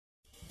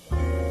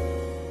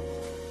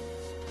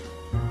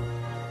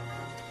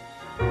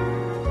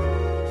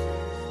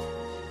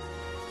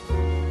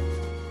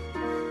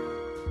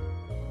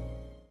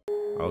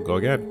I'll go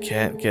again.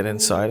 Can't get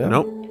inside him?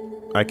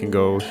 Nope. I can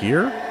go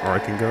here, or I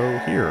can go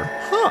here.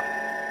 Huh.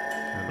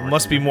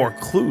 Must be more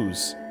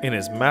clues in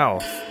his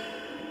mouth.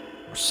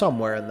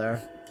 Somewhere in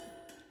there.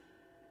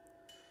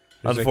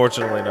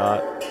 Unfortunately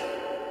not.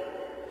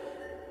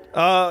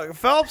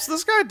 Phelps,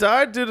 this guy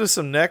died due to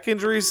some neck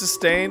injuries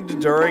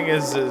sustained during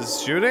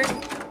his shooting?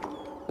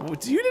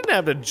 You didn't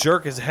have to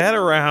jerk his head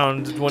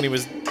around when he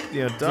was,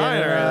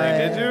 dying or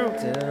anything, did you?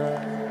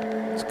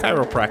 It's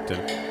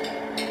chiropractic.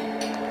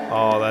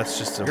 Oh, that's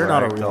just a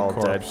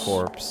ragdoll dead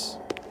corpse.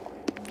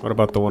 What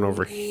about the one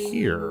over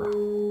here?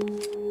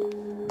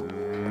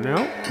 No,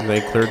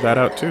 they cleared that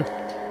out too.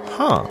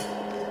 Huh.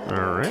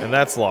 Alright. And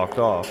that's locked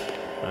off.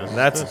 And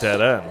that's a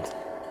dead end.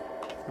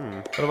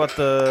 What about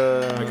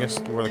the... I guess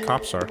where the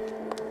cops are.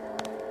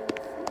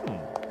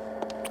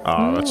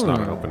 Oh, that's not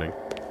an opening.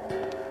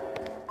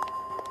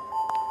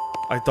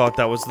 I thought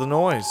that was the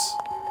noise.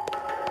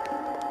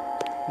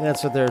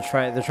 That's what they're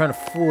trying to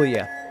fool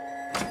you.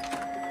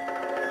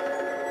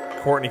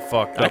 Courtney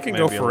fucked up. I can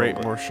go for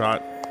 8 more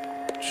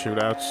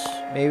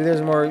shootouts. Maybe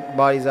there's more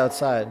bodies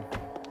outside.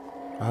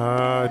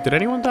 Did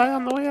anyone die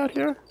on the way out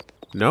here?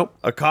 Nope.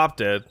 A cop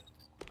did.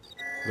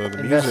 The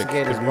music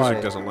doesn't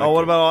like Oh,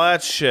 what it. about all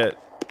that shit?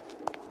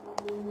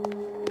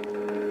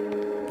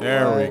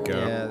 There we go.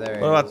 Yeah, there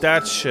What about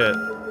that shit?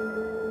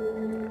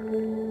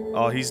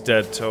 Oh, he's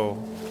dead too.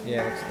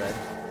 Yeah, looks dead.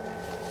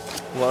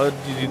 Blood?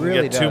 You didn't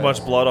really get too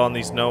much blood on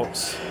these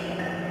notes.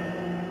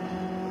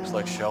 Looks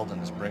like Sheldon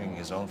is bringing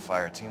his own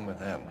fire team with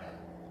him.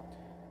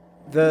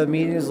 The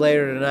meeting is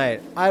later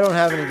tonight. I don't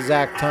have an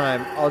exact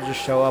time. I'll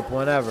just show up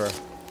whenever.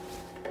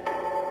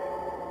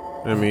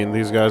 I mean,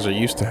 these guys are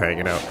used to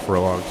hanging out for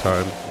a long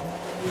time.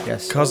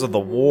 Yes. Because of the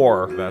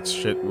war. That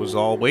shit was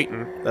all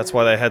waiting. That's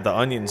why they had the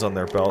onions on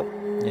their belt.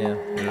 Yeah.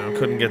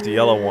 Couldn't get the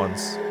yellow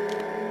ones.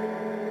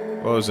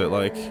 What was it,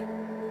 like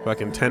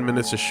fucking 10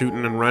 minutes of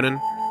shooting and running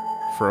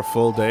for a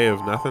full day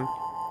of nothing?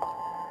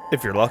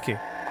 If you're lucky.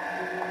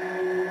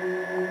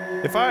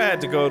 If I had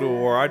to go to a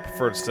war, I'd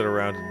prefer to sit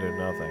around and do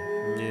nothing.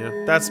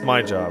 Yeah. That's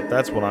my job.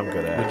 That's what I'm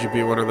good at. Would you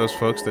be one of those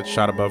folks that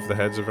shot above the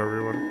heads of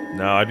everyone?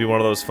 No, I'd be one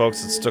of those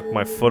folks that stuck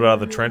my foot out of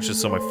the trenches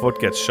so my foot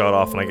gets shot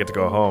off and I get to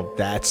go home.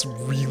 That's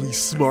really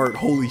smart.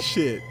 Holy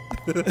shit.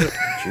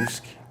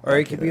 Or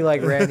he could be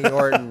like Randy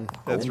Orton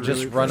and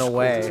just run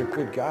away. He's a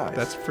good guy.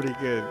 That's pretty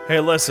good.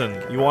 Hey,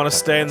 listen, you want to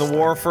stay in the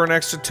war for an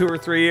extra 2 or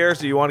 3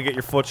 years, or you want to get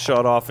your foot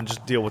shot off and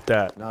just deal with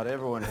that? Not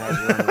everyone has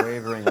your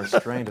unwavering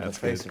restraint in the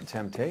face of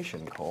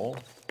temptation, Cole.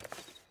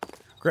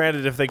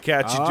 Granted, if they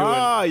catch you doing...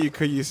 Ah,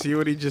 you see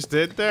what he just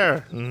did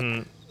there?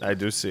 Mm-hmm. I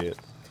do see it.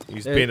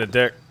 He's being a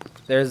dick.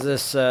 There's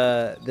this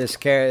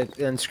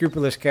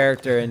unscrupulous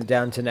character in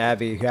Downton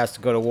Abbey who has to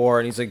go to war,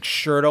 and he's like,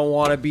 sure don't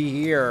want to be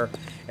here.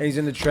 And he's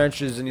in the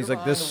trenches, and he's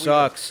like, this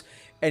sucks.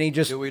 And he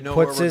just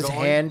puts his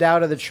hand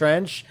out of the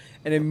trench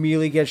and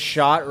immediately gets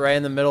shot right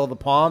in the middle of the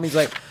palm. He's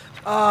like,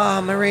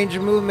 my range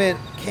of movement.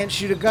 Can't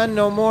shoot a gun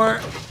no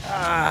more.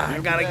 I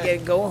gotta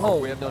go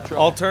home.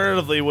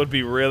 Alternatively, it would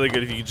be really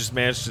good if you could just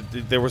manage to...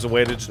 There was a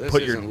way to just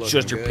put your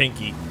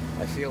pinky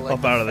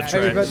up out of the I was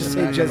about trench. to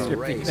say just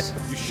your penis.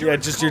 Yeah,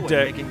 just your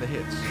dick.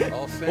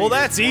 Well,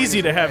 that's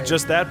easy to have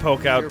just that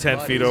poke out 10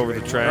 feet over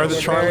the trench. Are the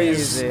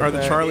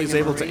Charlies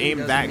able to aim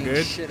that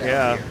good?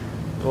 Yeah.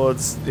 Well,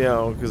 it's,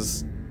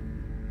 because...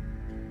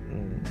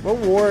 What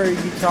war are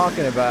you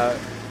talking about?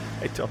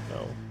 I don't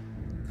know.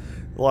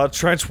 A lot of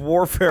trench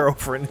warfare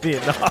over in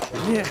Vietnam.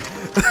 Yeah.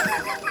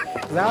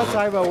 Now I'm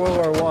talking about World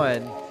War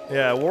One.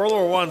 Yeah, World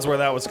War One's where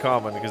that was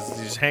common because he's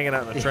just hanging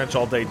out in a trench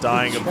all day,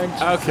 dying of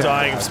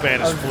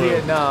Spanish flu.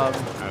 Vietnam.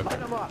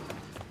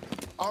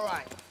 All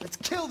right, let's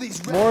kill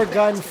these. More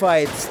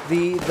gunfights.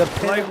 The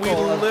pinnacle Like we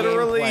of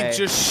literally gameplay.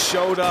 just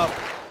showed up.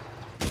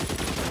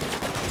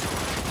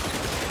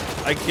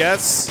 I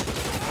guess.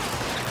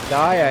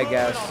 Die, I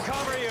guess.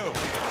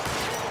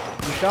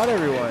 You shot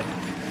everyone.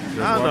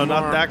 No,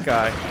 not that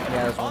guy.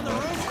 Yeah, there's one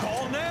more.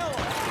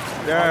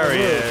 There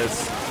he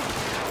is.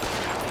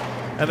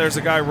 And there's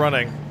a guy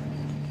running.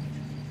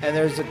 And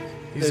there's a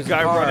He's a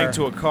guy running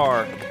to a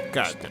car.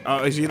 God.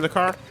 Oh, is he in the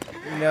car?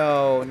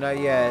 No, not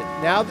yet.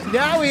 Now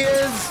he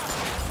is.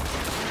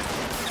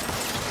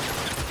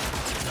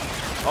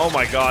 Oh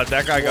my god,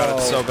 that guy got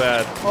it so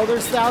bad. Oh,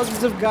 there's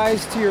thousands of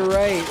guys to your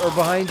right or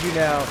behind you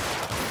now.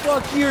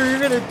 Fuck you, you're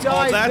gonna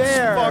die that's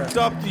there. fucked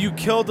up. You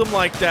killed him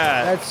like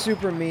that. That's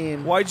super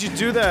mean. Why'd you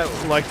do that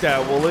like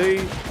that, Wooly?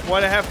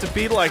 Why'd it have to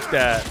be like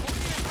that?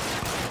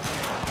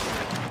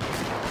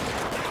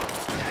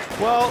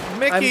 Well,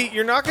 Mickey,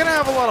 you're not gonna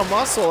have a lot of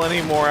muscle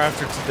anymore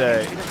after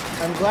today.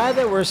 I'm glad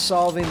that we're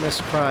solving this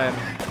crime.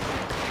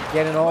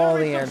 Getting all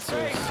the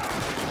answers.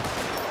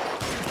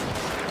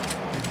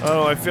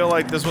 Oh, I feel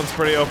like this one's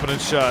pretty open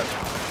and shut.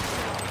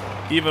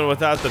 Even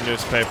without the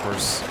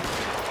newspapers.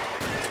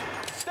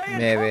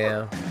 Maybe,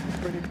 yeah.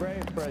 Pretty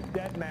brave for a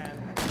dead man.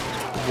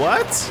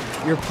 What?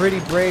 You're pretty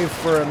brave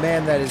for a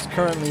man that is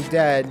currently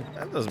dead.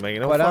 That doesn't make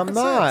no but I'm fucking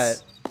not.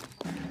 sense.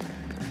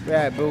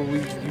 Yeah, but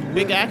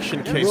Big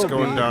action case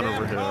going down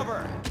over here.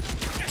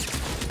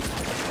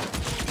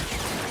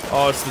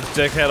 Oh, it's the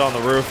dickhead on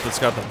the roof that's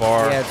got the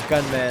bar. Yeah, it's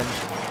Gunman.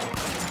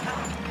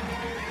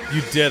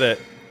 You did it.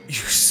 You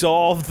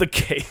solved the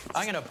case.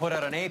 I'm gonna put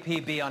out an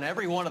APB on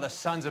every one of the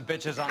sons of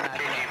bitches on that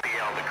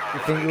list. You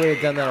think you would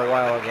have done that a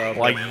while ago?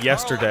 Like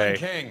yesterday.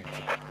 King.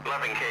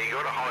 11K,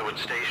 go to Hollywood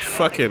Station.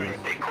 Fucking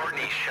Hey,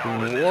 Courtney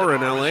Sheldon war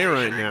is in LA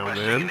right now,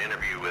 requesting man. an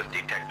interview with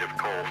Detective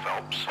Cole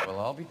Phelps. Well,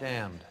 I'll be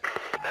damned.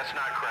 That's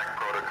not correct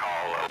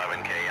protocol,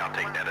 11K. I'll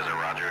take that as a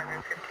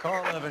roger.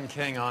 Call 11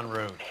 King en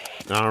route.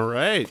 All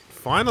right,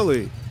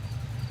 finally.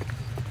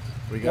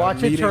 We got Watch a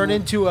it meeting, turn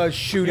into a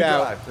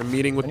shootout. a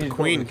meeting with the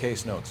Queen.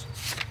 Case notes.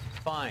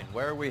 Fine,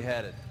 where are we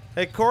headed?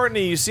 Hey,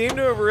 Courtney, you seem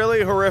to have really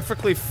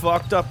horrifically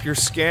fucked up your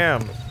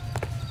scam.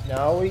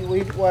 No,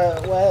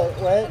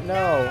 what?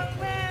 No.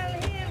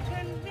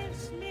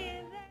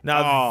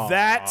 Now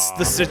that's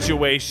the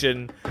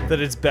situation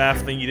that it's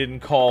baffling you didn't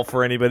call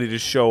for anybody to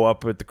show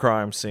up at the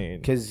crime scene.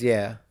 Because,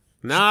 yeah.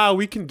 Nah,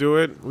 we can do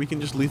it. We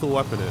can just lethal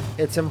weapon it.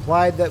 It's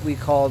implied that we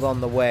called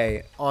on the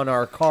way on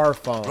our car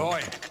phone.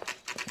 Roy,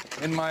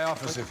 in my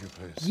office, if you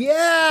please. I'm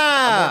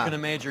Yeah! working a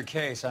major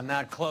case. I'm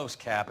that close,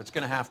 Cap. It's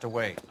gonna have to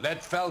wait.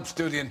 Let Phelps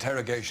do the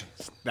interrogation.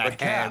 That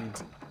But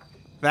hand.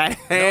 That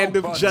hand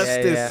of Nobody-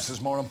 justice. Yeah. This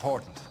is more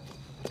important.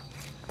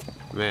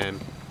 Man.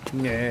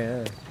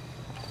 Yeah.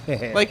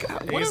 Like,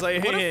 what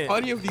if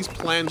any of these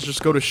plans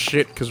just go to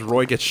shit because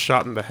Roy gets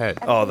shot in the head?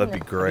 Oh, that'd be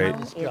great.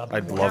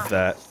 I'd love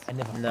that.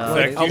 No,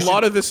 In fact, A you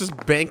lot of this is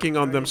banking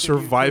on them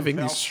surviving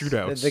these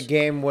shootouts. the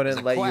game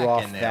wouldn't let you quack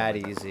off in there. that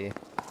easy.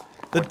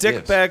 The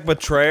dickbag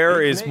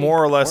betrayer is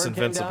more or less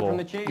invincible.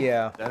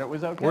 Yeah.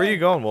 Where are you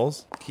going,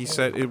 Wolves? He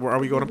said, "Are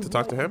we going up to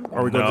talk to him? Or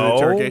are we going to the No.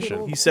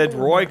 interrogation?" He said,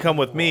 Roy, come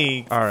with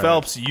me. All right.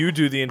 Phelps, you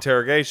do the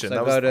interrogation. So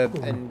That go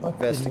was to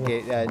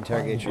investigate,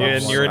 interrogate your Yeah,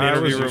 and you're in the I was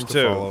interview room used to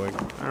too. following.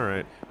 All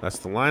right, that's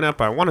the lineup.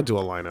 I want to do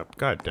a lineup.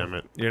 God damn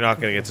it! You're not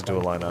gonna get to do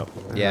a lineup.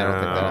 Yeah, I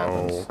don't think that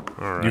happens.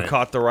 No. All right. You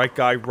caught the right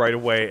guy right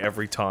away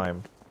every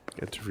time.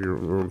 Interview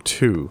room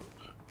 2.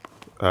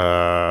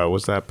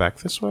 Was that back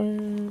this way?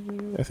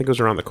 I think it was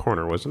around the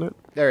corner, wasn't it?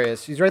 There he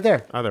is. He's right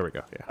there. Oh, there we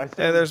go. Yeah.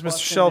 Hey, there's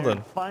Mr.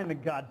 Sheldon Find the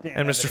goddamn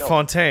and Mr.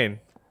 Fontaine.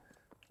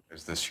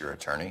 Is this your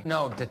attorney?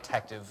 No,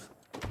 detective.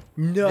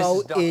 No, this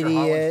is Dr.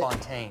 idiot. Howard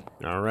Fontaine.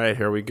 All right,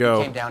 here we He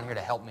go. came down here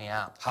to help me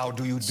out. How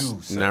do you do,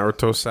 sir?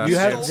 Naruto Sasuke You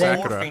have and then-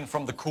 Sakura. Morphine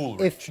from the cool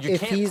If rich. You if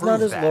can't he's prove not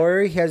his that.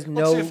 lawyer, he has Let's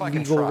no see if I can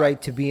legal try.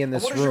 right to be in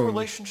this What is your room.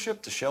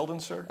 relationship to Sheldon,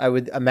 sir? I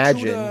would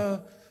imagine. To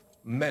the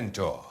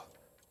mentor.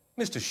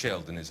 Mr.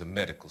 Sheldon is a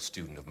medical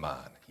student of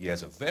mine. He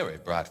has a very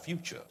bright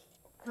future.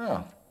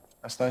 Oh,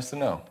 that's nice to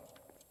know.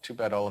 Too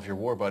bad all of your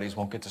war buddies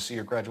won't get to see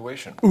your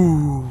graduation.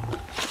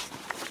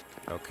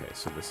 Okay,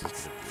 so this is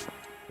gonna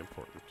be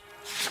important.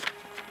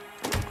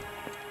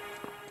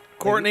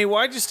 Courtney,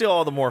 why'd you steal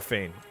all the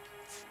morphine?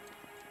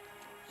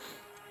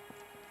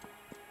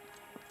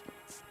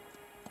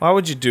 Why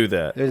would you do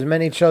that? There's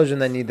many children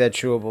that need that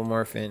chewable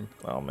morphine.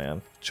 Oh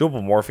man,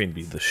 chewable morphine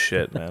be the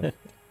shit, man.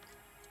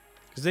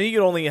 Because then you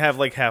could only have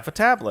like half a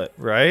tablet,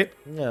 right?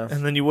 Yeah.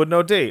 And then you wouldn't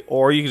OD,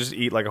 or you could just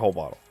eat like a whole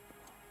bottle.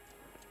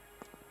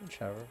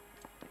 Whichever.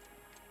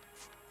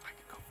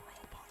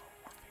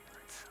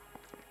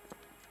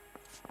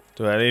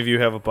 Do any of you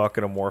have a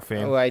bucket of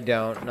morphine? Oh, I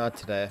don't. Not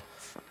today.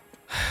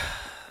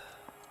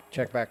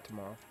 Check back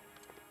tomorrow.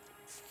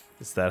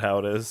 Is that how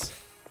it is?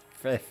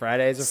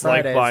 Fridays are It's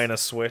Fridays. like buying a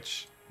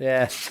Switch.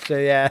 Yeah. So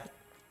yeah.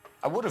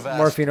 I would have asked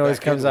Morphine always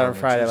Beckett comes out on or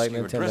Friday like Majewski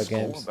or Nintendo Driscoll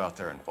games. about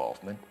their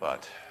involvement,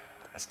 but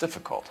that's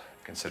difficult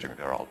considering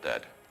they're all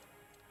dead.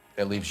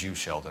 That leaves you,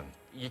 Sheldon.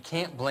 You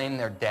can't blame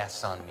their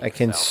deaths on me. I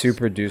can Phelps.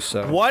 super do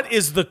so. What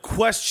is the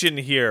question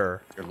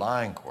here? You're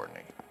lying,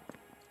 Courtney.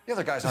 The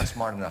other guys aren't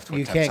smart enough to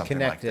You attempt can't something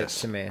connect like it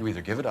this. to me. You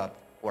either give it up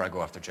or I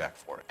go after Jack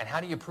for it. And how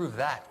do you prove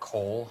that,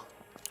 Cole?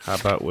 How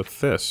about with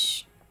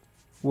this?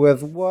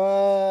 With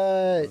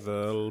what?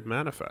 The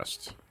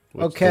manifest.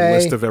 With Okay. The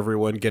list of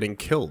everyone getting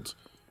killed.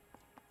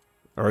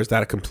 Or is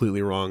that a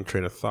completely wrong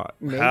train of thought?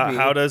 Maybe.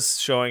 How does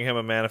showing him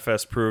a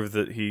manifest prove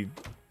that he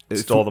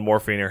stole the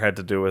morphine or had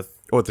to do with...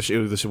 Oh,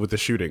 with the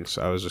shootings.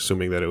 I was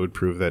assuming that it would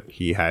prove that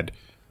he had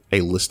a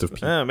list of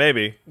people.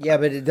 Maybe. Yeah,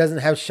 but it doesn't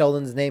have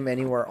Sheldon's name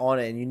anywhere on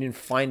it, and you didn't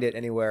find it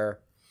anywhere.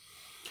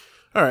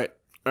 All right.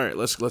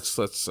 Let's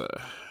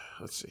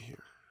see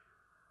here.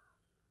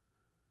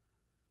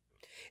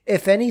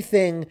 If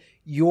anything,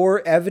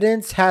 your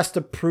evidence has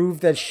to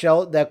prove that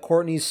that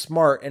Courtney's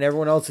smart and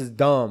everyone else is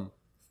dumb.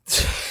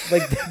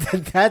 Like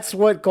that's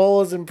what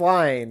Cole is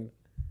implying.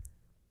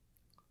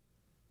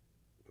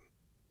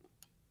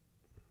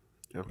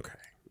 Okay.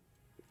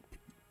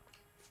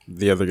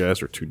 The other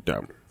guys are too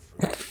dumb.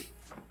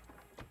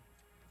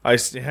 I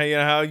see. You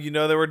know how you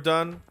know they were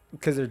done?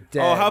 Because they're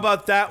dead. Oh, how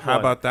about that one? How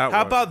about that How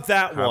one? about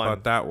that How one?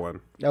 about that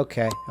one?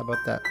 Okay, how about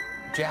that?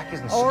 Jack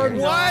isn't Or scared.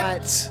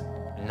 not.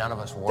 None of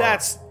us were.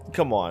 That's...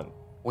 Come on.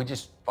 We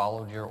just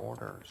followed your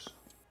orders.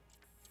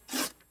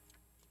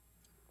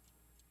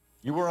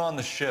 You were on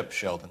the ship,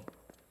 Sheldon.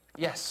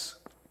 Yes,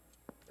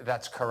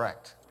 that's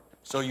correct.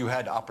 So you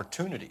had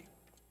opportunity.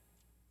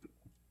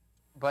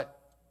 But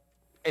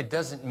it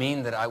doesn't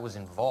mean that I was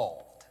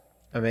involved.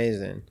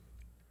 Amazing.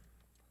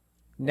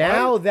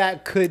 Now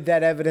that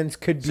evidence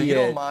could So be you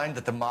don't it. mind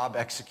that the mob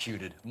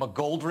executed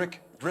McGoldrick,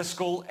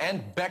 Driscoll,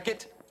 and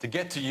Beckett to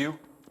get to you?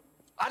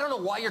 I don't know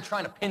why you're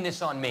trying to pin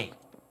this on me.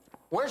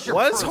 Where's your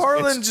What's proof?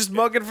 Harlan just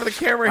mugging for the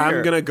camera here?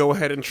 I'm gonna go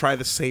ahead and try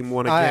the same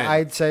one again.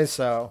 I'd say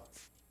so.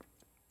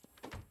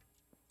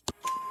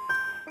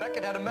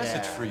 Beckett had a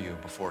message for you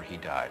before he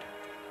died.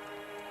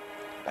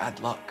 Bad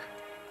luck.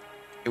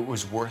 It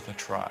was worth a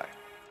try.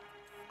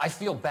 I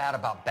feel bad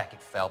about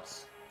Beckett,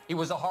 Phelps. He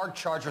was a hard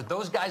charger.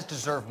 Those guys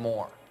deserve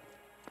more.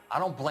 I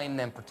don't blame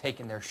them for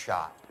taking their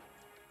shot.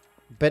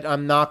 But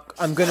I'm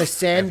gonna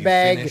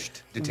sandbag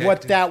finished, what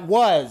detective? that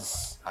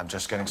was. I'm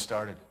just getting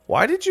started.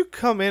 Why did you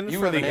come in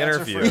for have the an answer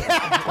interview?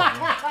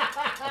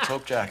 Let's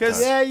hope Jack does.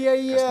 Yeah,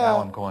 'Cause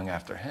now I'm going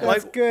after him.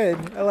 That's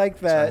good. I like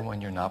Is that.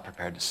 anyone you're not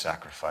prepared to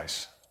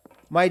sacrifice?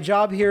 My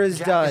job here is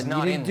Jack done. is not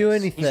You didn't in do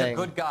this. anything. He's a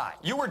good guy.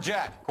 You or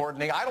Jack,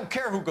 Courtney. I don't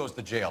care who goes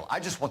to jail. I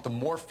just want the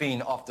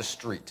morphine off the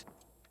street.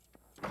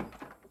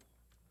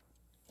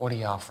 What are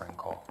you offering,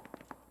 Cole?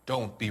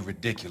 Don't be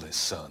ridiculous,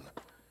 son.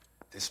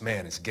 This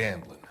man is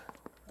gambling.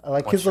 I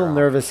like What's his little your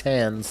nervous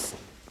hands.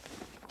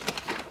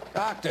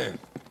 Doctor,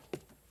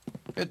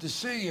 good to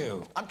see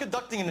you. I'm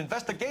conducting an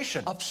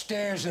investigation.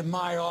 Upstairs in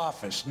my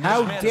office.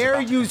 How man's dare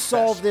about to you confess.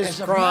 solve this As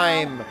of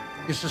crime? now,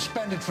 you're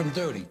suspended from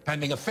duty,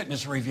 pending a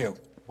fitness review.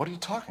 What are you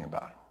talking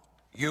about?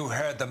 You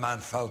heard the man,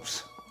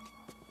 Phelps.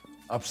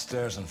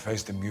 Upstairs and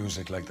face the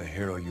music like the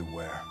hero you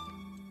were.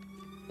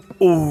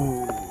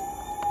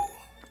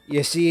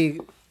 You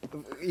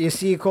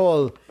see,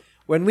 Cole.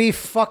 When we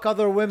fuck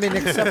other women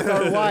except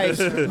our wives,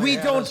 we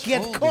don't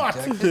get caught.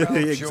 You're one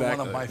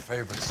Exactly. of my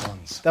favorite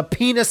sons. The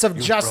penis of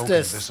You've broken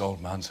justice. this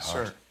old man's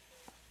heart. Sir,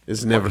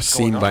 Is never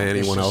seen by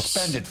anyone You're else.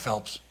 suspended,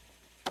 Phelps.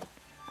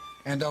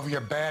 Hand over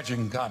your badge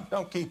and gun.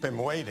 Don't keep him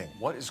waiting.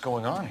 what is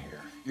going on here?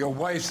 Your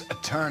wife's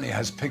attorney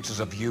has pictures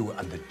of you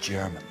and the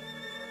German.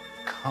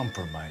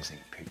 Compromising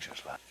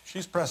pictures, lad.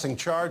 She's pressing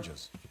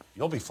charges.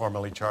 You'll be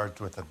formally charged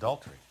with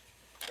adultery.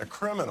 A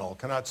criminal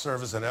cannot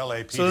serve as an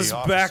LAPD So this is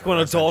officer, back when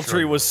as I'm adultery sure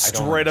you was know.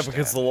 don't straight up understand.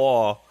 against the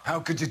law. How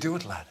could you do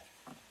it, lad?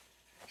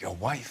 Your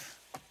wife,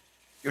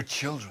 your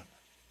children.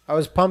 I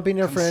was pumping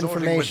her for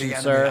Consorting with the information,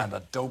 enemy sir. and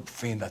a dope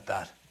fiend at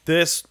that.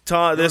 This You're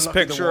lucky the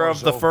picture war's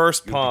of the over.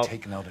 first You'll be pump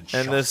taken out and and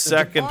shot. this The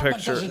second department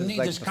picture. doesn't need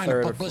like this the kind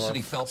third of or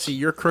publicity, fourth. Phelps. See,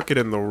 you're crooked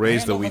in the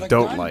ways that we Hand over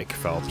don't the gun. like,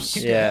 Phelps.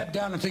 Keep your Yeah. head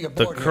down until you're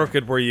The bored here.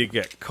 crooked where you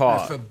get I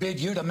caught. forbid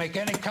you to make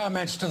any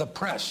comments to the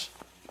press.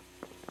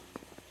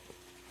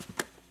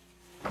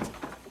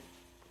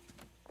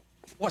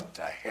 What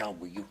the hell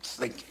were you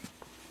thinking?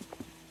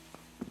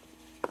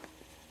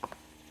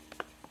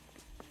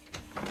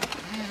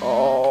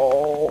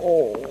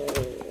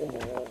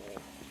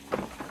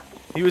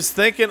 He was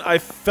thinking, I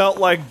felt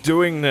like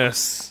doing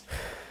this.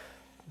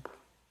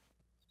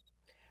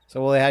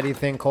 So, Willie, how do you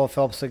think Cole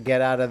Phelps would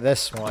get out of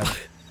this one?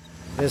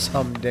 This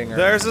humdinger.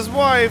 There's his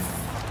wife.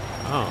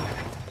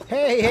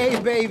 Hey,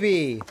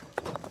 baby.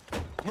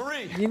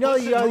 Marie! You know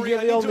listen, you're Marie, I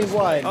the need only to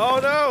explain. one. Oh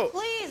no!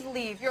 Please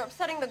leave. You're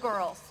upsetting the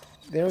girls.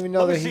 They don't even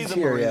know Let that me see he's them,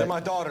 here Marie. They're yet.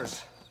 my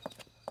daughters.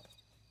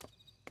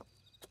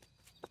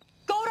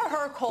 Go to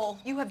her, Cole.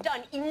 You have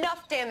done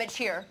enough damage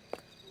here.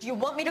 Do you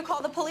want me to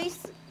call the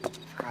police?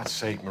 For God's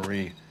sake,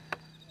 Marie.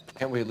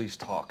 Can't we at least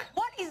talk?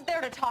 What is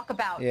there to talk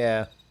about?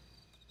 Yeah.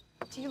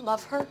 Do you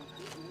love her?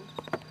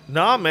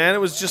 Nah, man, it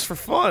was just for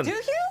fun. Do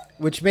you?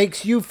 Which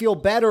makes you feel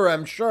better,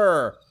 I'm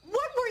sure.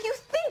 What were you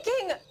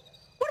thinking?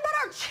 What about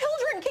our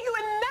children? Can you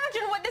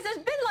imagine what this has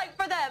been like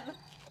for them?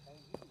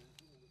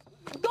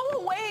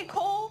 Go away,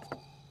 Cole.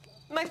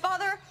 My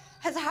father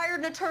has hired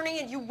an attorney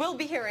and you will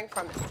be hearing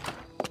from him.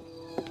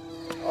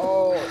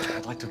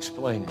 I'd like to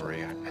explain,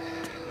 Marie.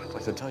 I'd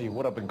like to tell you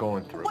what I've been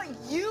going through. What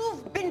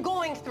you've been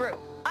going through.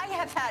 I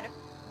have had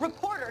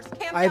reporters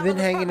camped I've out been on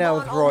the hanging front out lawn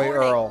with all Roy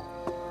morning.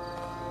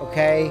 Earl.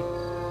 Okay?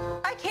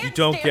 I can't You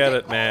don't stand get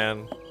it, it,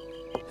 man.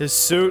 His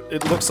suit,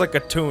 it looks like a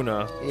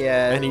tuna.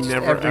 Yeah. And he it's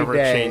never every ever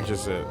day.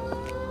 changes it.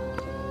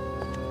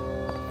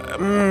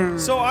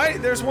 So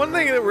there's one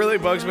thing that really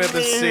bugs me at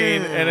this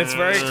scene, and it's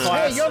very Hey,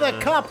 classic. you're the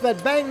cop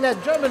that banged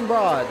that German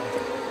broad.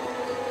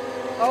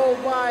 Oh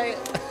my.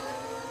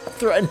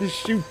 Threatened to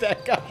shoot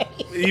that guy.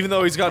 Even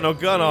though he's got no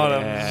gun on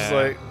him. It's just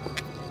like...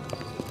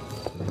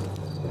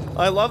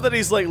 I love that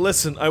he's like,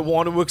 listen, I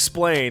want to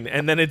explain,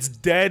 and then it's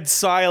dead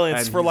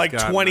silence And for he's like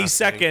got 20 nothing.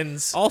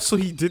 seconds. Also,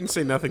 he didn't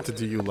say nothing to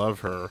 "Do you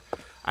love her?"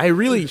 I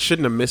really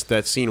shouldn't have missed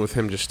that scene with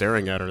him just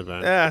staring at her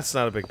then. Eh, it's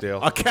not a big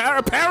deal.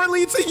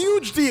 Apparently, it's a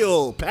huge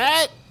deal,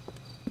 Pat.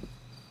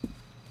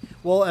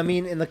 Well, I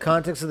mean, in the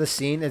context of the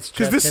scene, it's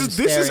Because just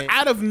this is staring,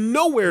 out of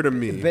nowhere to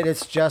me. but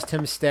it's just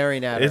him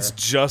staring at her. It's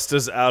just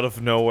as out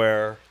of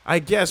nowhere. I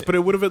guess, but it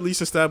would have at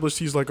least established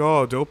he's like,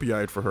 oh,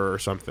 dopey-eyed for her or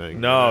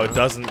something. No, it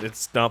doesn't.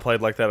 It's not played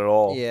like that at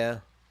all. Yeah.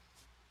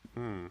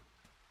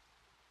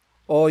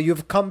 Oh,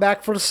 you've come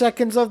back for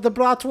seconds of the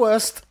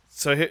bratwurst.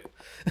 So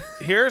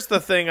here's the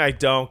thing I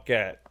don't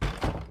get.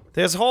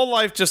 His whole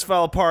life just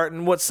fell apart,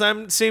 and what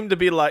seemed to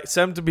be like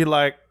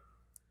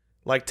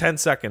 10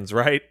 seconds,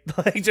 right?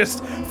 Like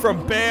just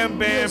from bam,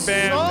 bam,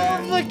 bam,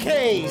 Solve bam, the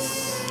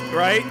case.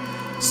 right?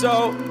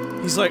 So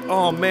He's like,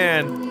 oh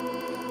man,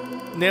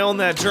 nailing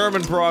that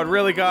German broad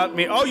really got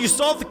me. Oh, you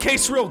solved the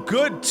case real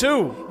good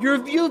too.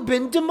 You've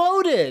been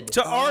demoted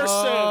to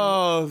arson.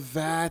 Oh,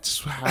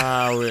 that's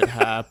how it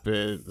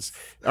happens.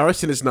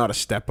 Arson is not a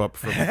step up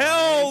from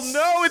Hell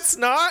no, it's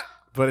not.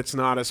 But it's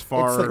not as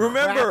far.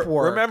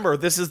 Remember,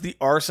 this is the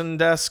arson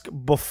desk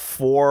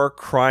before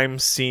crime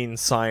scene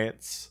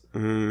science. Oh,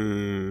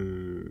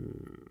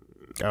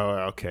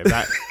 okay.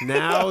 That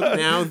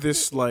now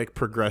this like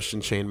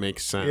progression chain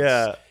makes sense.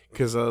 Yeah.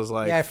 Because I was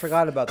like, yeah, I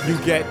forgot about that. You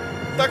get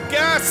the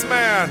gas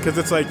man. Because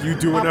it's like you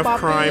do enough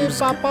crimes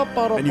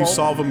and you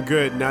solve them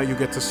good. Now you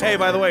get to solve. Hey,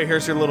 by the way,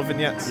 here's your little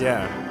vignettes.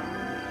 Yeah.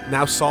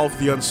 Now solve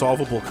the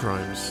unsolvable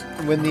crimes.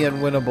 Win the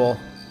unwinnable.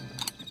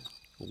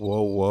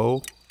 Whoa,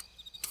 whoa.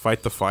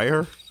 Fight the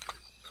fire?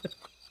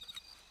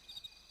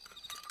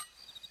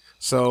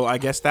 So I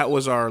guess that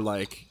was our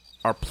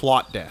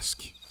plot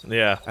desk.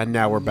 Yeah. And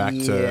now we're back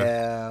to...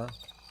 Yeah.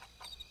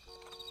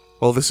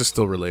 Well, this is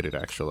still related,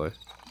 actually.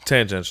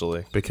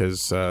 Tangentially.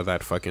 Because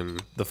that fucking...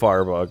 The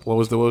firebug. What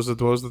was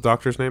the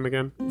doctor's name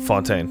again?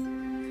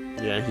 Fontaine.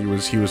 Yeah, he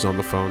was on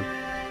the phone.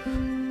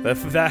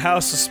 That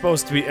house is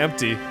supposed to be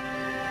empty.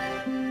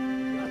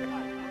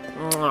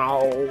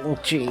 Oh,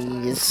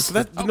 jeez. So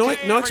that no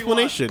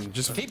explanation.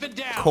 Just keep it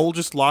down. Cole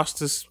just lost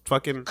his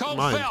fucking Cole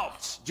mind.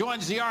 Phelps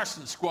joins the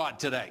arson squad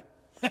today.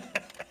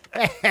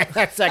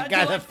 That's that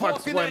guy that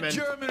fucks women. That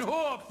German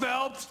whore,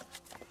 Phelps.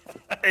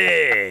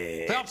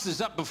 Phelps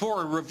is up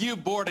before a review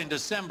board in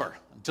December.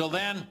 Until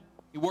then,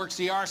 he works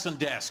the arson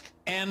desk.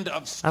 End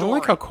of story. I don't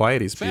like how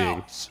quiet he's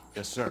Phelps. being.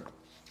 Yes, sir.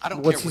 I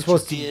don't What's care he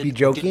what supposed you to did be or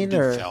joking didn't do,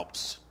 or?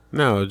 Phelps.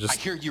 No, I just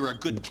hear you're a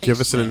good give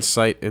us an caseman.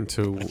 insight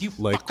into If you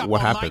like fuck up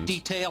what on happened. my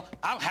detail,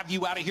 I'll have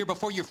you out of here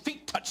before your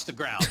feet touch the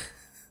ground.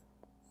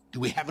 Do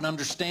we have an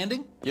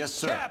understanding? Yes,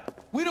 sir. Cap,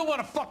 we don't want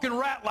a fucking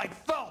rat like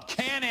Phelps,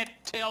 can it,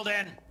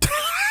 Tilden?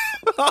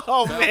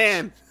 Oh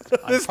man,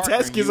 this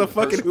desk is a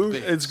fucking hoot.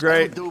 It's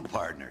great. Do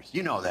partners.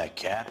 You know that,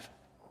 Cap.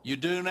 You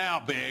do now,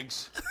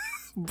 Biggs.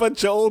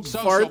 Bunch of old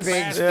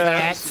farts.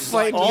 Yeah.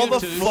 All the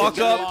fuck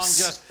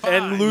ups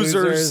and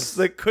losers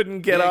that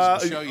couldn't get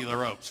out. Show you the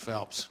ropes,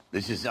 Phelps.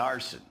 This is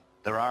arson.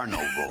 There are no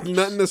votes.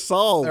 Nothing to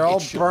solve. They're all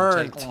It shouldn't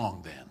burnt. take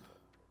long, then.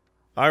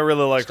 I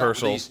really like Start with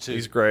Herschel. these two.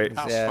 He's great.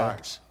 House Yeah.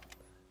 fires.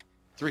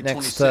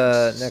 Next 326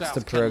 to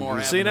South Prairie.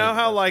 Kenmore So you know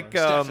how like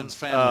Stephen's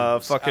family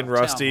was fucking out of town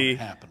when Rusty it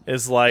happened.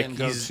 is like Then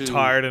go he's to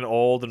tired and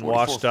old and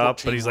washed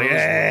up, but he's like, 4414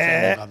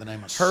 eh. Rosewood, by the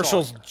name of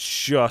Herschel's Salt.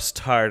 just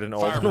tired and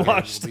old Fire and brigade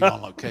washed will be on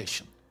up.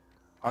 location.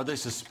 Are they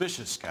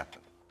suspicious,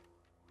 Captain?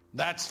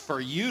 That's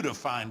for you to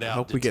find out. I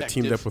hope we get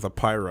teamed up with a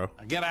pyro.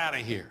 Now get out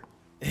of here.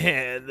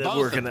 Yeah, Both that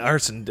work of in the them.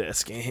 arson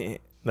desk.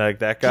 Like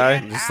that guy.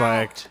 Get It's out.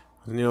 like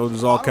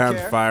there's all kinds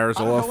of fires: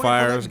 I don't know oil what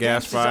fires, the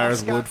gas gangsters are fires,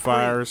 scot-free. wood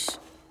fires,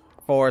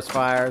 Forest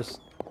fires.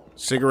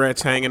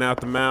 cigarettes hanging out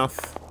the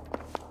mouth.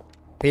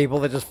 People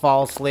that just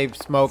fall asleep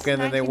smoking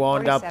and they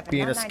wound up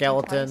being a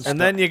skeleton. And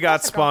then you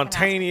got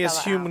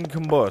spontaneous human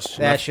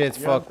combustion. That shit's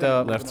fucked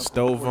up. Left the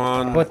stove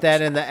on. Put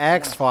that in the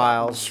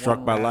X-Files.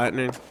 Struck by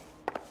lightning.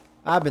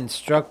 I've been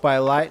struck by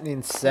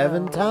lightning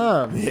 7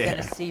 times.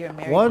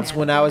 Yeah. Once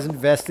when I was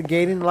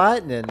investigating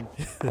lightning.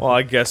 Well,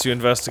 I guess you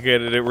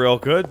investigated it real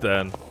good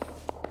then.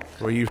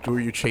 Were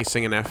you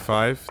chasing an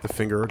F5, the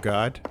finger of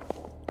God?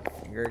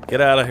 Get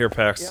out of here, Yeah,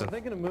 Paxton. I'm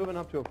thinking of moving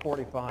up to a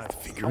 45.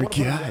 Finger I wanna of put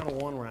it God. down to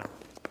 1 round.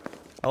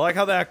 I like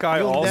how that guy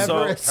You'll also.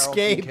 never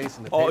escape.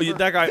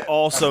 That guy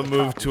also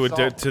moved to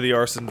to the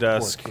arson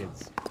desk,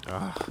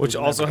 which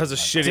also has a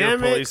shittier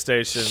Damn it. police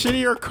station.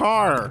 Shittier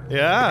car.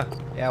 Yeah.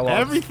 Yeah, well,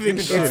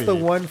 Everything's it's shitty. the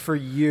one for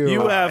you.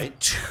 You have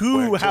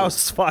 2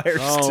 house fires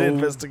Oh, to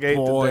investigate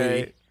boy.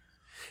 today.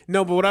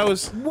 No, but what I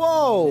was.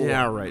 Whoa.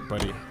 Yeah, right,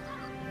 buddy.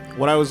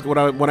 What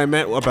I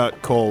meant about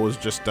Cole was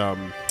just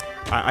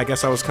I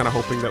guess I was kind of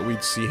hoping that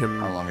we'd see him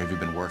How long have you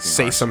been working?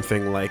 say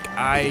something like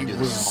I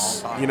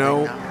was, you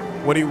know,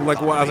 what do you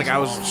like? What I was like, I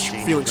was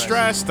feeling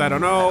stressed. I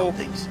don't know.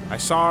 I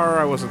saw her.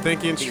 I wasn't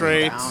thinking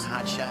straight.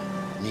 Hotshot.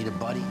 Need a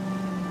buddy?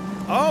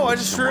 Oh, I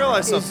just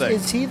realized something.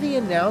 Is he the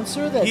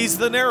announcer? That He's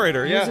the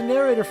narrator, He's the yeah.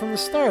 narrator from the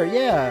start,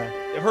 yeah.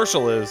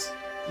 Herschel is.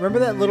 Remember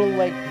that little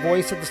like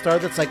voice at the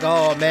start that's like,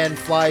 "Oh, a man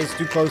flies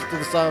too close to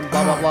the sun,"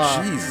 blah blah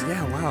blah. Jeez,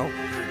 yeah, wow,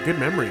 good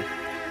memory.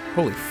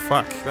 Holy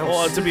fuck. That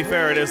Well, was, to be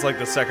fair, it is like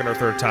the 2nd or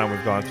 3rd time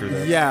we've gone through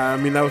this. yeah, I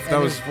mean that was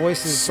And his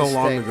voice is so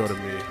long distinct. ago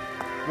to me.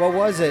 What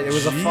was it? It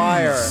was a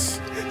fire.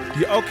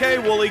 Jeez. Yeah, okay,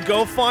 Wooly,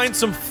 go find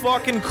some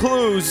fucking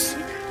clues.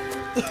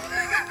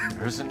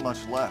 There isn't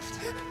much left.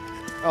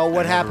 Oh, what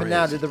There happened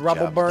now? is. Did the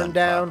rubble Job's burn done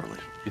down? properly.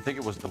 You think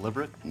it was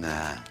deliberate?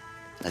 Nah,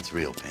 that's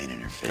real pain in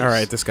her face. All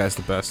right, this guy's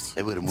the best.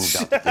 They would have moved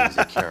out the things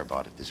they care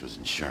about if this was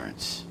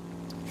insurance.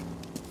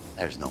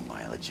 There's no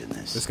mileage in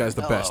this. This guy's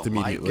the Hello, best Mike.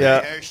 immediately.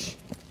 Yeah. Hirsch.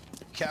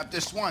 Cap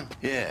this one.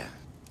 Yeah.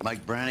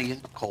 Mike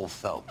Brannigan, Cole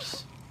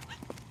Phelps.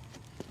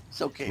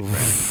 It's okay, Brannigan.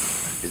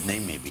 His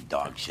name may be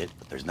dog shit,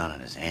 but there's none on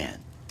his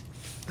hand.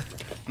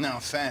 No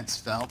offense,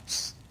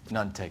 Phelps.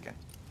 None taken.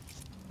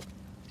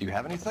 Do you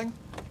have anything?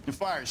 The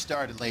fire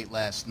started late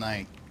last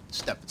night.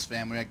 Stephen's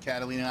family at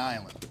Catalina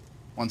Island.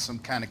 Won some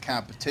kind of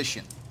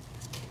competition.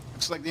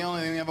 Looks like the only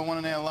thing they ever won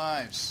in their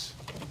lives.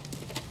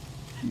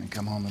 And they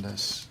come home to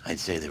this. I'd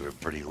say they were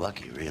pretty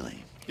lucky,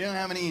 really. You don't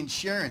have any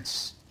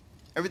insurance.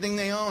 Everything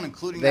they own,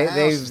 including They the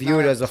house, is view now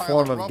it a as a pile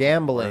form of of rubble.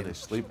 gambling. Where are they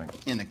sleeping?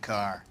 In the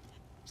car.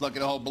 It's lucky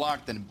the whole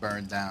block didn't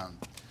burn down.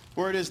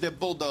 Word is they're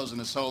bulldozing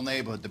this whole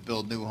neighborhood to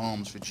build new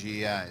homes for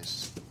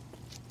GIs.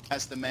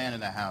 That's the man in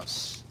the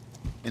house,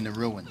 in the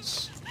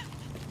ruins.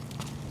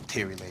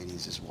 Terry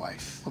Lady's his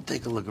wife. We'll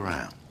take a look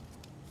around.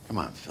 Come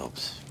on,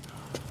 Phelps.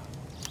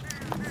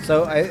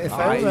 So, if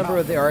I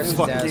remember the artist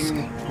desk,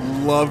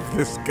 love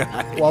this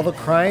guy. While the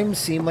crimes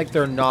seem like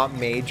they're not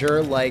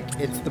major, like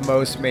it's the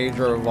most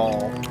major of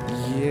all.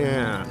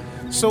 Yeah.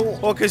 So,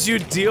 well, because you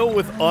deal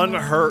with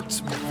unhurt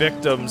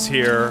victims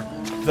here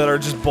that are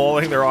just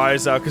bawling their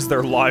eyes out because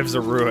their lives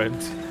are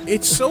ruined.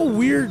 It's so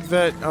weird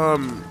that,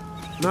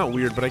 not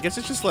weird, but I guess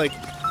it's just like,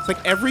 it's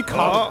like every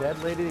cop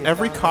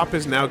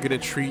is now gonna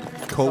treat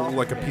Cole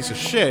like a piece of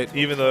shit,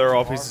 even though they're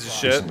all pieces of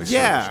shit.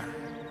 Yeah.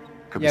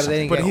 Yeah, but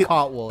they didn't get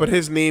caught, Wooly. But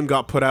his name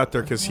got put out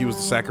there because he was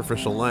the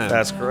sacrificial lamb.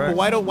 That's correct.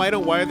 But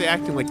why are they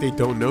acting like they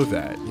don't know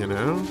that? You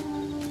know?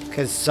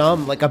 Because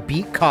like a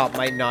beat cop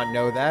might not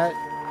know that.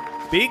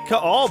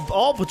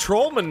 All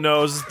patrolman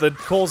knows that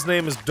Cole's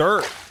name is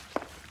Dirt.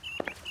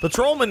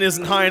 Patrolman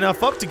isn't high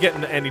enough up to get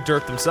into any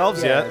dirt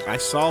themselves yet. I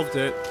solved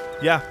it.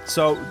 Yeah,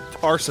 so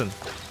arson.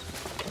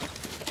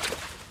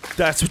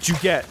 That's what you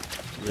get.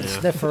 And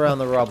sniff around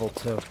the rubble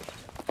too.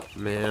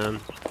 Man.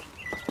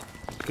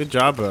 Good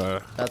job,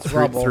 That's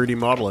rubble. 3D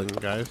modeling,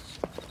 guys.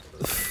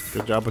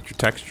 Good job with your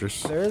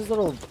textures. There is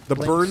little. The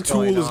burn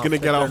tool is gonna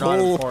get a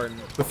whole.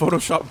 The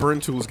Photoshop burn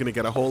tool is gonna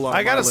get a whole lot.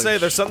 I gotta mileage say,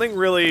 there's something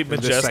really in this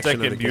majestic section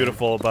of and the game.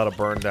 beautiful about a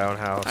burned down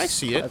house. I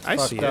see it. That's I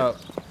see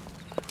fucked it.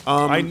 up.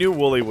 I knew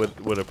Wooly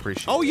would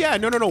appreciate. Oh yeah,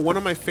 no. One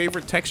of my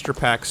favorite texture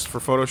packs for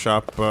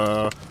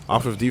Photoshop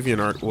off of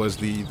DeviantArt was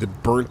the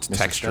burnt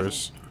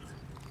textures.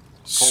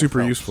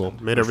 Super useful.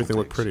 Made everything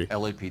look pretty.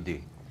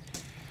 LAPD.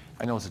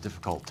 I know it's a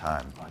difficult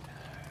time, but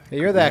Hey,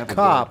 you're that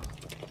cop.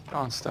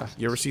 on stuff.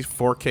 You ever see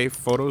 4K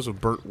photos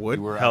of burnt wood?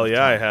 Hell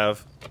yeah, I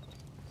have.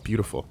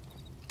 Beautiful.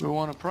 We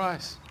won a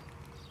prize.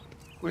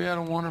 We had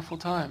a wonderful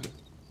time.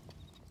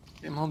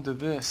 Came home to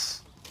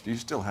this. Do you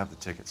still have the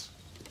tickets?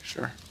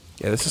 Sure.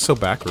 Yeah, this is so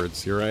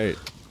backwards. You're right.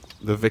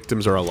 The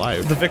victims are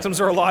alive. The victims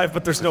are alive,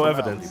 but there's no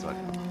evidence.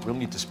 We'll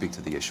need to speak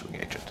to the issuing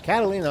agent.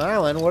 Catalina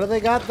Island. What do they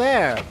got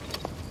there?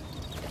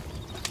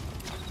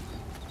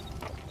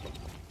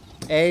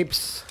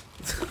 Apes.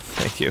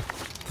 Thank you.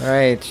 All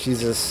right,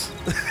 Jesus.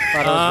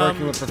 Thought I was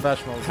working with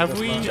professionals. Have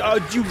we?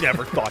 You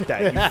never thought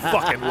that, you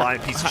fucking lying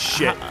piece of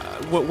shit.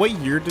 What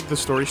year did the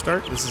story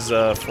start? This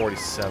is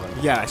 47.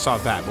 Yeah, I saw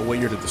that. But what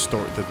year did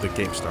the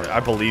game start? I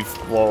believe.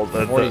 Well,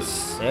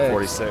 46.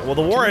 46. Well,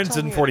 the war ends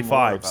in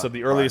 45, so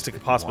the earliest it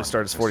could possibly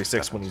start is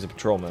 46 when he's a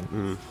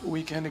patrolman.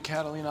 Weekend at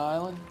Catalina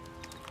Island.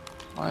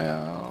 My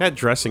That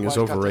dressing is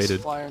wife got overrated.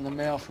 this flyer in the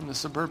mail from the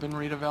Suburban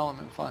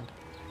Redevelopment Fund.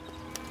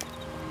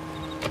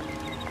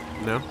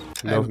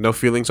 No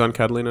feelings on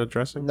Catalina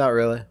dressing? Not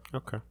really.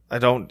 Okay. I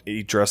don't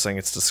eat dressing.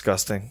 It's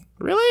disgusting.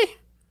 Really?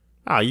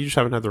 You just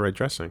haven't had the right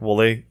dressing.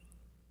 Wooly,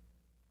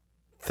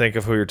 think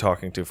of who you're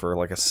talking to for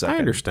like a second. I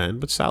understand,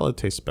 but salad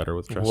tastes better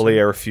with dressing. Wooly,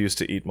 I refuse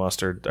to eat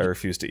mustard. I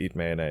refuse to eat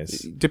mayonnaise.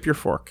 Dip your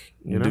fork.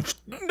 You know?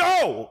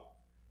 No!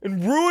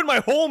 And ruin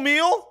my whole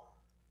meal?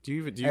 Do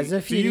you As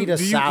if do you'd eat a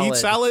do salad. you eat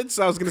salads?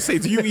 I was gonna say,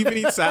 do you even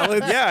eat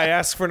salads? Yeah, I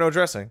ask for no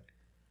dressing.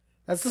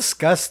 That's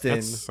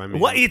disgusting.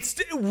 Well, it's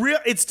real.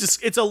 It's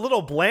just it's a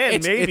little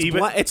bland, maybe,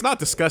 but it's not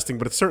disgusting,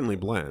 but it's certainly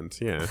bland.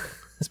 Yeah,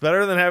 it's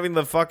better than having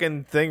the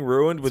fucking thing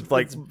ruined with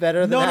like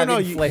better than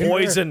having flavor.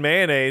 poison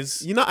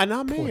mayonnaise. You know,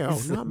 not mayo,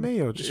 not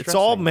mayo. Just It's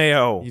all dressing.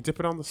 mayo. You dip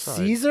it on the side.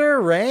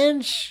 Caesar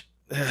ranch,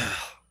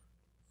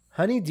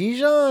 honey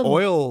Dijon,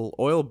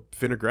 Oil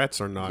vinaigrettes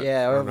are not.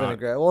 Yeah, are oil not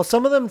vinaigrette. Well,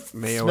 some of them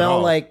mayo at smell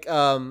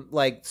all.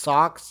 like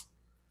socks.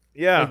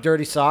 Yeah, like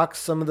dirty socks.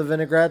 Some of the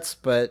vinaigrettes,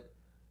 but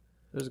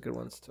there's good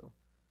ones too.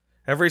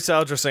 Every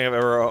salad dressing I've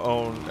ever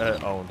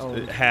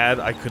had,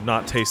 I could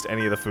not taste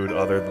any of the food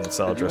other than the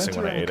salad Did you dressing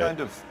when enter I any ate kind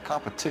it. of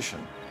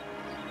competition?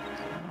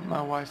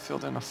 My wife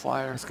filled in a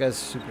flyer. This guy's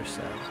super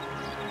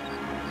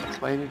sad.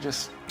 This lady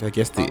just. I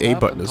guess the hung A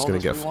up button and is told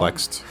going to us get we won.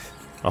 flexed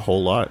a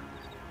whole lot.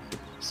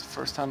 It's the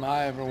first time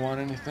I ever won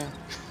anything.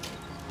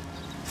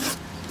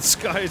 This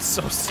guy is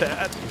so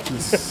sad.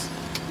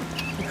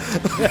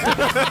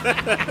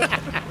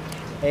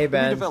 Hey,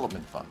 Ben.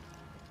 Redevelopment fund.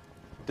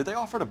 Did they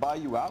offer to buy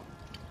you out?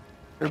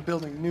 They're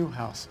building new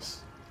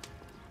houses.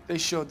 They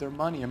showed their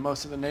money and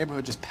most of the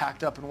neighborhood just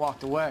packed up and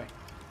walked away.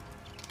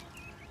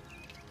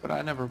 But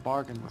I never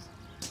bargained with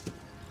them.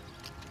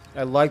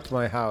 I liked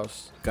my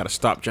house Got to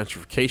stop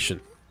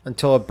gentrification.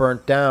 until it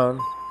burnt down.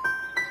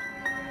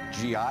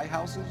 GI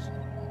houses?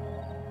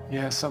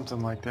 Yeah, something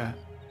like that.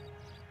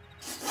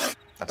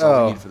 That's all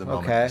Oh, we need for the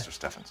moment, okay. Mr.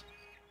 Steffens.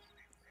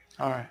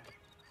 All right.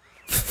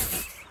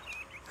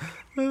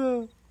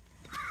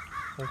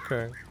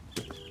 Okay.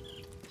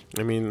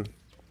 I mean,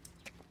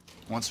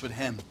 Once with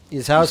him.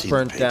 His house You see the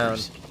burnt down.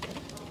 papers?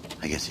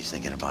 I guess he's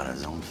thinking about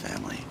his own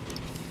family.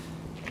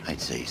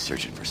 I'd say he's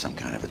searching for some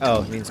kind of Oh, it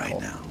atonement means right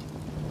Cole. now.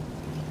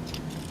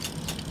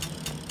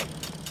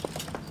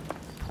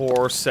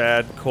 Poor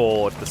sad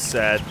Cole at the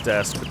sad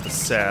desk with the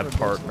sad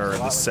partner and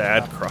the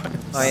sad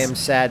crimes. I am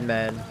sad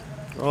man.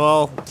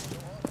 Well,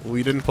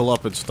 we didn't pull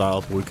up in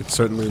style, but we could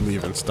certainly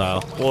leave in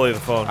style. We'll leave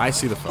the phone. I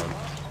see the phone.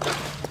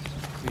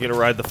 You gonna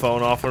ride the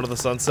phone off into the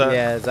sunset?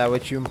 Yeah, is that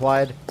what you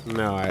implied?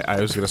 No,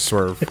 I was gonna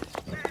swerve.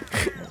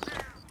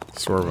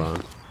 Swerve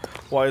on.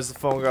 Why is the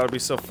phone gotta be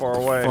so far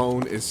away? The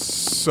phone is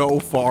so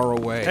far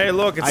away. Hey,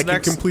 look, it's I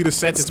next. can complete a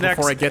sentence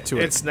before I get to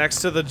it. It's next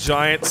to the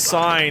giant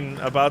sign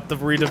about the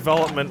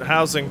redevelopment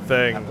housing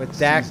thing. With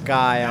that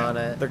guy on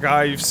it. The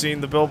guy you've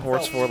seen the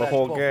billboards for the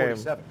whole game.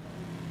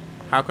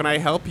 How can I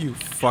help you,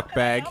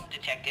 fuckbag?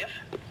 Detective.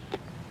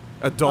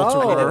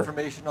 Adulterator.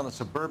 Information on the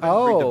Suburban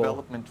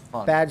Redevelopment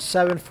Fund. Badge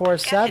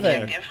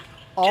 747.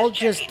 I'll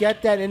just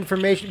get that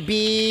information.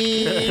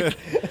 Beep. The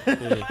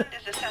fund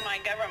is a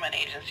semi-government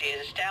agency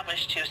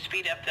established to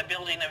speed up the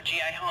building of GI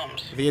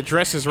homes. The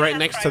address is right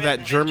next to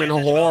that German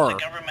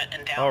whore.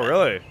 Oh,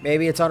 really?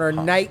 Maybe it's on our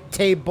night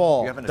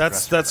table.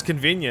 That's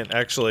convenient,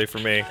 actually, for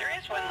me. There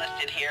is one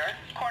listed here.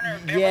 Corner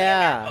of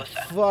Yeah.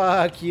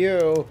 Fuck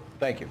you.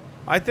 Thank you.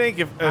 I think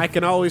if I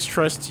can always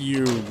trust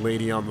you,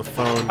 lady on the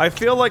phone. I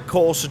feel like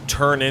Cole should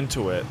turn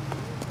into it.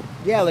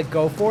 Yeah, like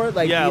go for it.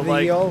 Like Yeah, be the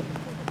like- heel.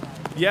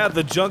 Yeah,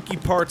 the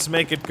junky parts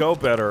make it go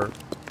better.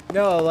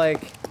 No,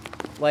 like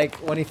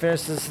when he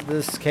finishes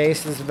this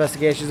case, this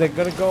investigation, he's like,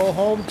 gonna go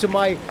home to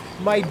my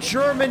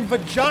German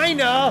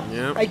vagina.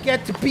 Yep. I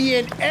get to be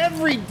in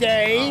every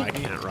day. I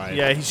can't ride.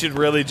 Yeah, he should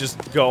really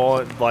just go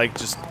on, like,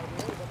 just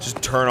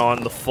turn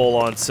on the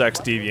full-on sex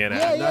deviant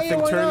act.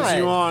 Nothing why turns not?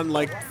 you on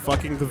like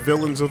fucking the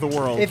villains of the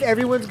world. If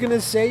everyone's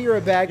gonna say you're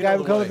a bad guy,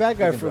 become a bad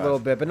guy for a little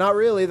bit, but not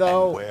really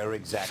though. Where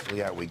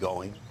exactly are we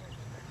going?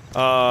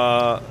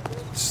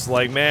 Just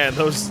like, man,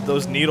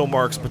 those needle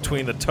marks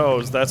between the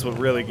toes, that's what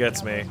really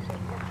gets me.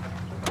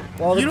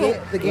 Well, the, You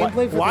don't- the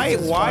gameplay for why,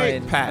 this is why,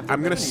 fine. Pat?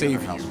 I'm gonna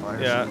save you.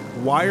 Yeah.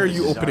 Why are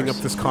you opening up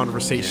this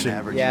conversation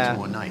Yeah.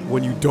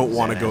 when you don't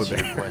want to go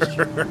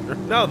there?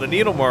 No, the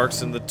needle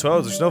marks in the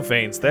toes, there's no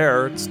veins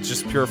there. It's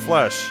just pure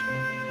flesh.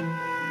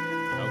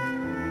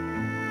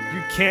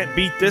 You can't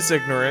beat this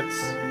ignorance.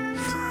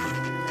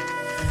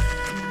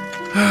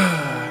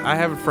 I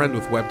have a friend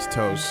with webbed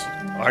toes.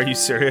 Are you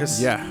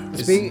serious? Yeah.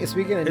 Speaking of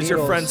needles, Is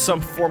your friend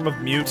some form of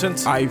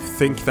mutant? I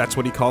think that's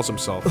what he calls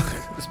himself.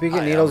 Speaking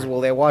of needles,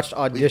 well, they watched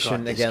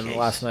Audition again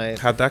last night.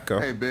 How'd that go?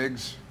 Hey,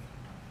 Biggs.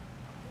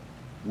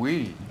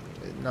 We.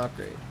 Not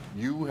great.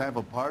 You have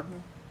a partner?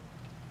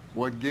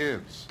 What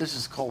gives? This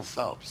is Cole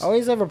Phelps. I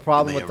always have a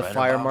problem They with the read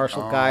fire about-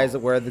 marshal guys that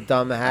wear the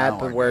dumb hat Now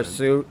but I wear a get it.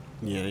 suit.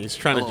 Yeah, he's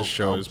trying to Hello, just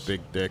show his Phelps.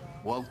 big dick.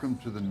 Welcome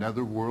to the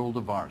netherworld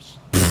of arson.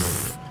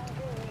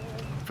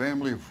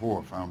 Family of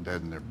 4 found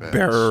dead in their beds.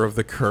 Bearer of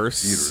the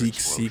curse, Heater seek,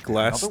 explosion. seek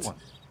lest. Another one.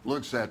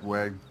 Looks that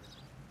way.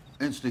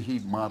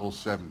 Insta-Heat Model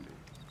 70.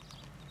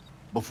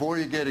 Before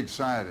you get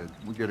excited,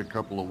 we get a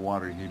couple of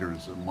water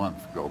heaters a month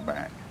go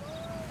back.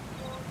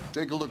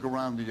 Take a look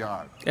around the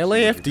yard.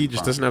 LAFD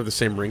just doesn't have the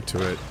same ring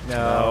to it.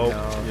 No.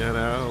 You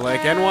know,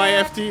 like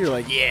NYFD, you're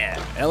like, yeah.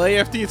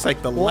 LAFD, it's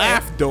like the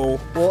laugh though.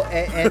 Well,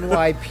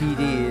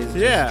 NYPD is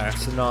Yeah.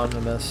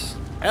 synonymous.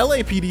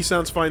 LAPD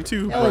sounds fine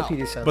too.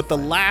 LAPD sounds but the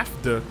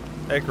laughter.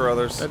 Hey,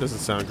 Carruthers. That doesn't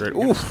sound great.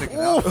 Ooh. Ooh. Stick it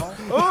out, huh?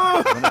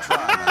 I'm gonna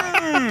try,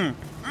 man.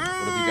 What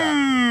have you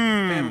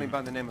got? Family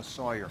by the name of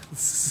Sawyer.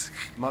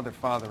 Mother,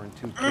 father, and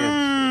 2 kids. All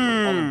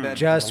in bed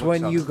Just from the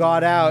when looks you of it.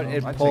 got out,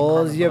 it I'd say pulls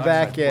carbon you monoxide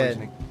back in.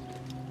 poisoning.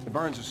 The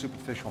burns are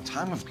superficial.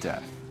 Time of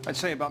death? I'd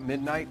say about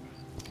midnight.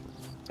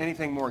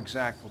 Anything more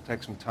exact will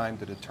take some time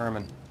to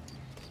determine.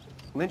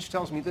 Lynch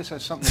tells me this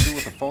has something to do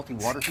with a faulty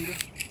water heater.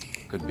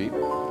 Could be.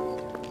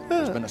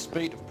 There's been a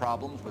spate of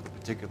problems with a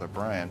particular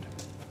brand.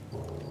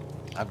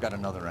 I've got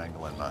another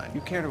angle in mind.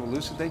 You care to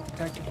elucidate,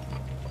 Detective?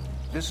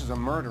 This is a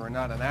murder and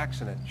not an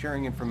accident.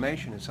 Sharing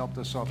information has helped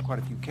us solve quite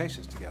a few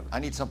cases together. I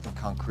need something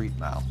concrete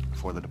now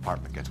before the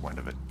department gets wind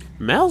of it.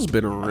 Mal's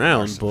been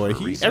around, boy.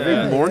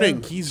 Every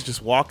morning he's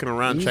just walking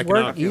around checking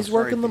out. He's Sorry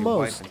working for the your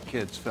most. Wife and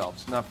kids,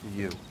 Phelps, not for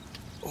you.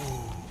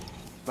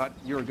 But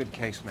you're a good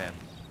case man.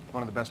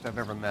 One of the best I've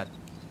ever met.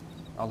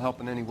 I'll help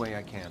in any way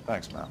I can.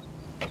 Thanks, Mal.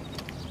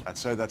 I'd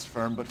say that's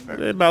firm but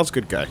fair. Mal's a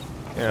good guy.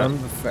 Yeah.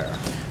 Fair.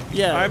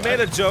 Yeah. I made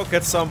a joke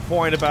at some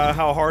point about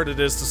how hard it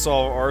is to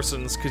solve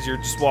arsons because you're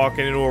just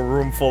walking into a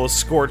room full of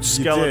scorched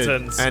You did,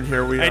 skeletons. and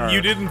here we are. And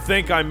you didn't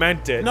think I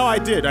meant it. No, I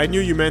did. I knew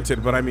you meant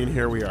it, but I mean,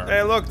 here we are.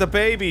 Hey, look, the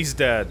baby's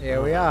dead.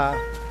 Here we are.